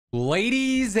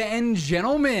Ladies and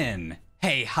gentlemen,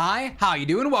 hey, hi, how you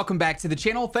doing? Welcome back to the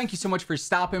channel. Thank you so much for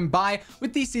stopping by.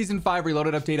 With the Season 5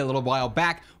 Reloaded update a little while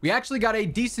back, we actually got a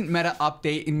decent meta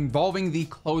update involving the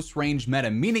close range meta,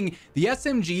 meaning the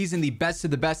SMGs and the best of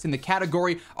the best in the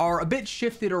category are a bit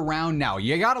shifted around now.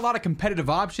 You got a lot of competitive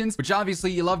options, which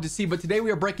obviously you love to see, but today we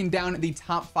are breaking down the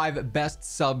top 5 best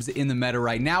subs in the meta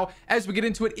right now. As we get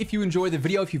into it, if you enjoy the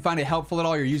video, if you find it helpful at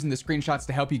all, you're using the screenshots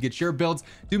to help you get your builds,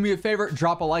 do me a favor,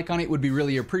 drop a like on it, would be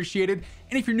really appreciated.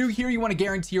 And if you're new here, you want to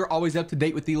guarantee you're always up to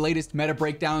date with the latest meta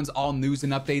breakdowns, all news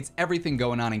and updates, everything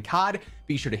going on in COD,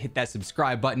 be sure to hit that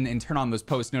subscribe button and turn on those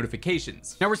post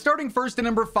notifications. Now we're starting first at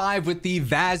number 5 with the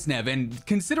Vaznev, and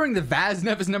considering the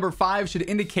Vaznev is number 5 should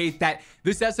indicate that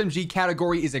this SMG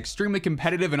category is extremely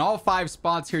competitive, and all 5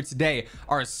 spots here today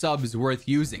are subs worth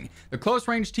using. The close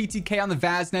range TTK on the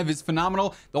Vaznev is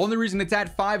phenomenal. The only reason it's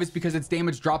at 5 is because its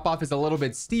damage drop off is a little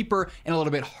bit steeper and a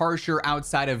little bit harsher.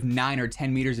 Outside of 9 or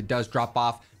 10 meters, it does drop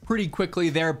off pretty quickly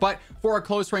there, but for a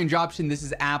close range option, this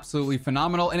is absolutely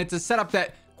phenomenal, and it's a setup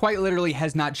that quite literally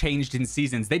has not changed in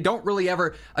seasons. They don't really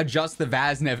ever adjust the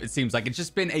Vaznev, it seems like. It's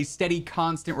just been a steady,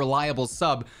 constant, reliable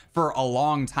sub for a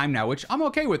long time now, which I'm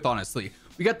okay with, honestly.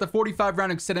 We got the 45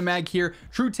 round extended mag here,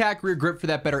 true tack rear grip for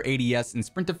that better ADS and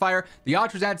sprintifier. The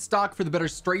Ultra's at stock for the better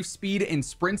strafe speed and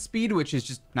sprint speed, which is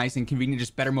just nice and convenient,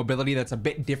 just better mobility. That's a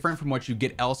bit different from what you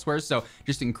get elsewhere, so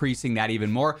just increasing that even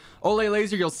more. Olay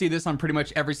laser, you'll see this on pretty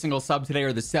much every single sub today,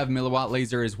 or the 7 milliwatt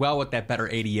laser as well with that better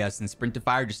ADS and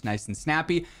sprintifier, just nice and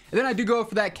snappy. And then I do go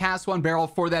for that cast 1 barrel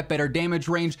for that better damage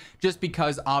range, just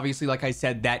because obviously, like I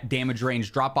said, that damage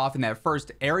range drop off in that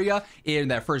first area, in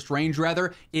that first range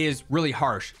rather, is really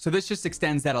harsh. So this just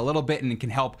extends that a little bit and it can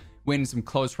help win some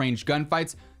close range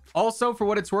gunfights. Also, for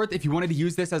what it's worth, if you wanted to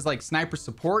use this as like sniper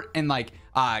support and like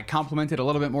complement it a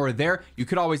little bit more there, you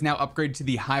could always now upgrade to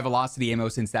the high velocity ammo,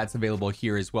 since that's available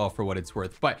here as well, for what it's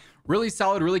worth. But really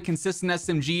solid, really consistent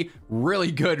SMG,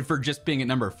 really good for just being at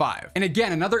number 5. And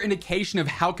again, another indication of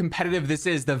how competitive this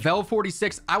is, the Vel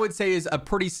 46 I would say is a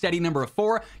pretty steady number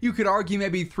 4. You could argue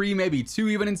maybe 3, maybe 2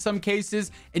 even in some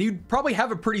cases, and you'd probably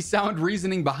have a pretty sound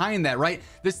reasoning behind that, right?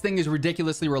 This thing is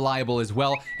ridiculously reliable as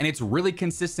well, and it's really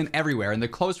consistent everywhere. In the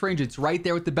close range, it's right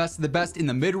there with the best of the best. In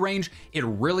the mid range, it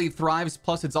really thrives.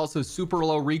 Plus, it's also super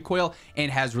low recoil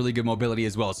and has really good mobility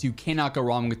as well. So you cannot go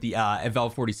wrong with the Vel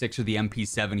 46 or the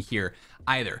MP7 here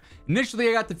either. Initially,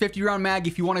 I got the 50 round mag.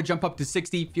 If you want to jump up to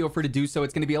 60, feel free to do so.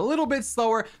 It's going to be a little bit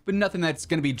slower, but nothing that's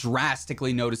going to be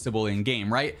drastically noticeable in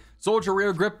game, right? Soldier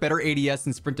rear grip, better ADS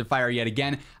and sprintifier yet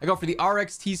again. I go for the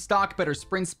RXT stock, better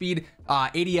sprint speed,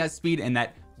 ADS speed, and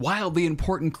that wildly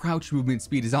important crouch movement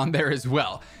speed is on there as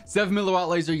well. 7 milliwatt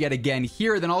laser yet again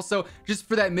here. Then also, just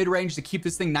for that mid-range to keep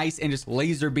this thing nice and just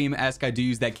laser beam-esque, I do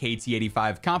use that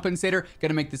KT85 compensator.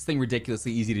 Gonna make this thing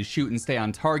ridiculously easy to shoot and stay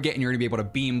on target, and you're gonna be able to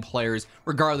beam players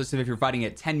regardless of if you're fighting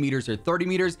at 10 meters or 30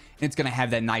 meters, and it's gonna have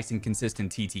that nice and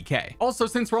consistent TTK. Also,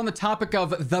 since we're on the topic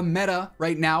of the meta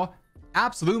right now,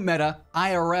 absolute meta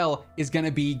IRL is going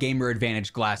to be gamer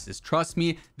advantage glasses. Trust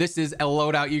me, this is a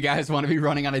loadout you guys want to be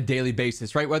running on a daily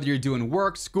basis, right? Whether you're doing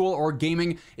work, school, or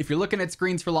gaming, if you're looking at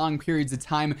screens for long periods of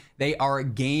time, they are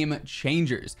game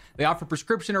changers. They offer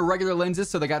prescription or regular lenses,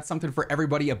 so they got something for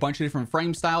everybody, a bunch of different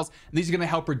frame styles. And these are going to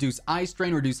help reduce eye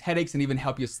strain, reduce headaches, and even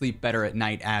help you sleep better at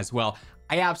night as well.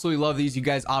 I absolutely love these. You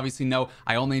guys obviously know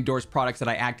I only endorse products that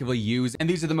I actively use, and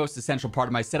these are the most essential part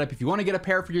of my setup. If you want to get a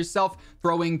pair for yourself,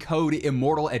 throw in code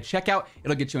IMMORTAL at checkout.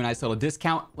 It'll get you a nice little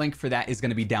discount. Link for that is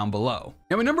going to be down below.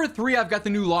 Now at number 3, I've got the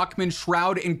new Lachmann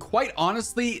Shroud, and quite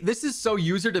honestly, this is so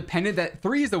user dependent that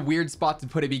 3 is a weird spot to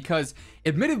put it, because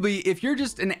admittedly, if you're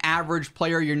just an average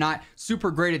player, you're not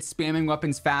super great at spamming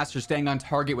weapons fast or staying on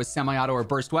target with semi-auto or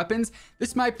burst weapons,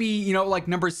 this might be, you know, like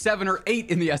number 7 or 8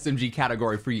 in the SMG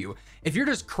category for you. If you're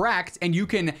just cracked and you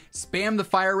can spam the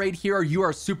fire rate here, or you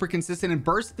are super consistent in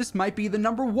burst, this might be the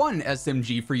number 1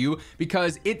 SMG for you,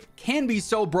 because it can be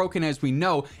so broken, as we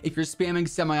know, if you're spamming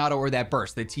semi-auto or that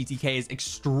burst. The TTK is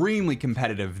extremely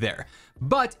competitive there.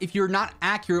 But if you're not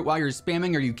accurate while you're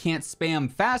spamming, or you can't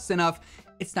spam fast enough,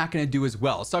 it's not going to do as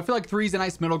well. So I feel like 3 is a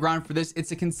nice middle ground for this.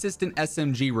 It's a consistent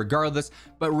SMG regardless,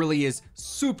 but really is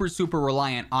super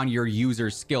reliant on your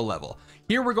user skill level.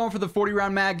 Here we're going for the 40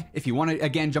 round mag. If you want to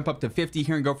again jump up to 50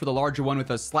 here and go for the larger one with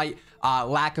a slight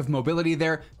lack of mobility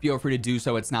there, feel free to do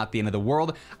so. It's not the end of the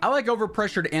world. I like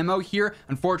overpressured ammo here.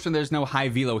 Unfortunately, there's no high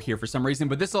velo here for some reason,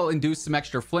 but this will induce some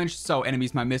extra flinch, so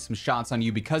enemies might miss some shots on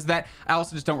you because of that. I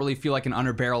also just don't really feel like an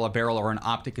underbarrel, a barrel, or an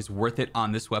optic is worth it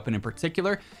on this weapon in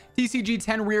particular. TCG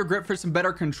 10 rear grip for some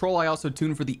better control. I also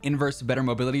tuned for the inverse, better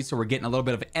mobility, so we're getting a little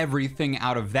bit of everything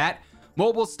out of that.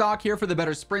 Mobile stock here for the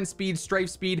better sprint speed, strafe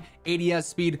speed, ADS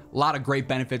speed, a lot of great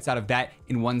benefits out of that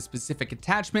in one specific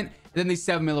attachment. And then the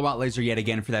 7mm laser yet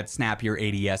again for that snappier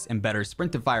ADS and better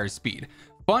sprint to fire speed.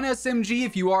 Fun SMG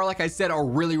if you are, like I said, a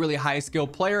really high skill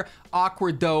player.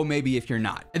 Awkward though, maybe if you're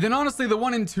not. And then honestly, the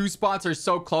 1 and 2 spots are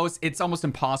so close, it's almost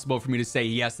impossible for me to say,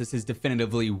 yes, this is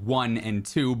definitively 1 and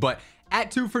 2, but at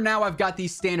 2 for now, I've got the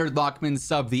standard Lachmann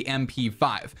sub, the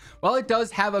MP5. While it does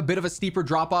have a bit of a steeper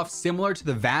drop-off similar to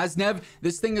the Vaznev,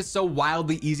 this thing is so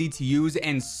wildly easy to use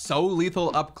and so lethal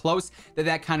up close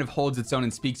that kind of holds its own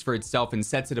and speaks for itself and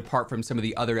sets it apart from some of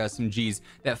the other SMGs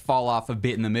that fall off a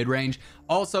bit in the mid-range.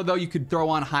 Also, though, you could throw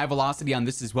on high velocity on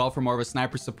this as well for more of a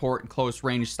sniper support and close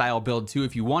range style build too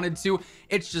if you wanted to.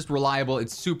 It's just reliable,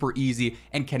 it's super easy,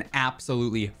 and can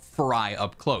absolutely fry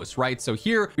up close, right? So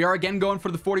here we are again going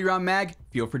for the 40-round mag.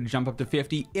 Feel free to jump up to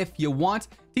 50 if you want.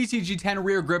 TCG10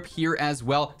 rear grip here as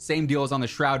well. Same deal as on the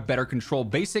Shroud, better control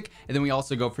basic. And then we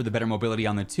also go for the better mobility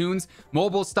on the tunes.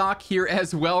 Mobile stock here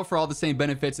as well for all the same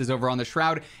benefits as over on the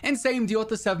Shroud. And same deal with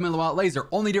the 7mm laser.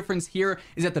 Only difference here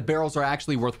is that the barrels are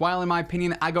actually worthwhile in my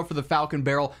opinion. I go for the Falcon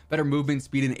barrel, better movement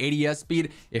speed and ADS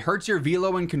speed. It hurts your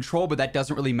velo and control, but that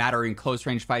doesn't really matter in close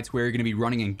range fights where you're going to be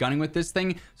running and gunning with this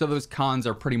thing. So those cons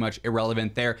are pretty much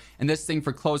irrelevant there. And this thing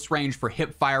for close range, for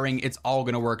hip firing, it's all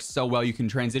going to work so well. You can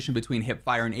transition between hip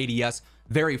fire and ADS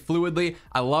very fluidly.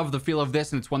 I love the feel of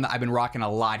this, and it's one that I've been rocking a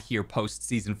lot here post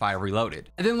Season 5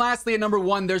 Reloaded. And then lastly, at number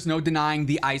 1, there's no denying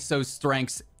the ISO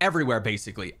strengths everywhere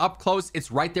basically. Up close, it's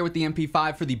right there with the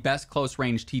MP5 for the best close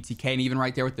range TTK, and even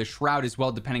right there with the Shroud as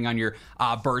well, depending on your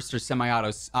burst or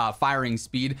semi-auto firing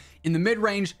speed. In the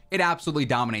mid-range, it absolutely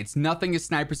dominates. Nothing is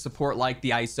sniper support like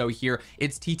the ISO here.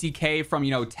 It's TTK from,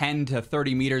 10 to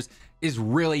 30 meters is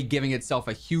really giving itself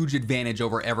a huge advantage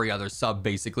over every other sub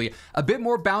basically. A bit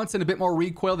more bounce and a bit more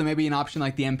recoil than maybe an option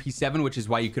like the MP7, which is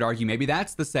why you could argue maybe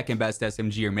that's the second best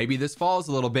SMG, or maybe this falls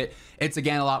a little bit. It's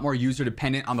again a lot more user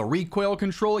dependent on the recoil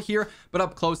control here, but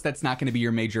up close that's not going to be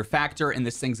your major factor, and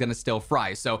this thing's going to still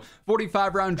fry. So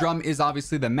 45 round drum is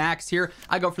obviously the max here.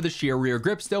 I go for the sheer rear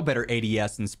grip, still better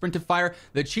ADS and sprint to fire.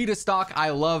 The cheetah stock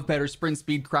I love, better sprint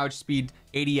speed, crouch speed,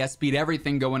 ADS speed,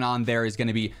 everything going on there is going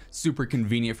to be super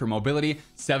convenient for mobility.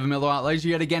 7mm laser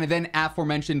yet again, and then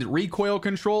aforementioned recoil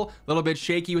control, a little bit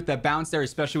shaky with that bounce there,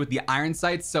 especially with the iron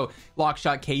sights. So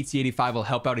Lockshot KT85 will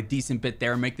help out a decent bit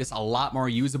there, make this a lot more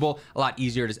usable, a lot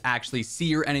easier to actually see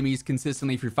your enemies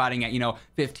consistently if you're fighting at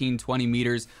 15-20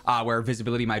 meters where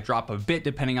visibility might drop a bit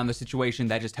depending on the situation.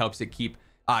 That just helps it keep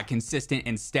consistent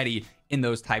and steady in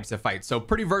those types of fights. So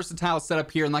pretty versatile setup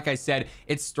here, and like I said,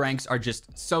 its strengths are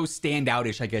just so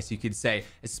standoutish, I guess you could say,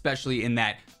 especially in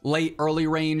that late early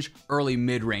range, early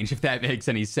mid range, if that makes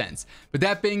any sense. But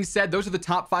that being said, those are the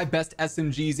top 5 best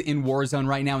SMGs in Warzone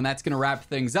right now, and that's gonna wrap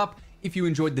things up. If you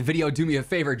enjoyed the video, do me a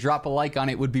favor, drop a like on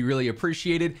it, would be really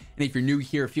appreciated. And if you're new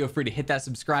here, feel free to hit that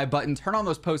subscribe button, turn on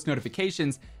those post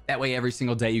notifications. That way every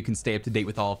single day you can stay up to date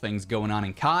with all things going on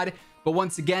in COD. But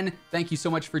once again, thank you so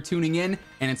much for tuning in,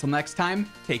 and until next time,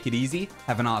 take it easy,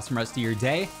 have an awesome rest of your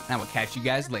day, and I will catch you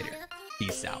guys later.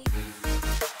 Peace out.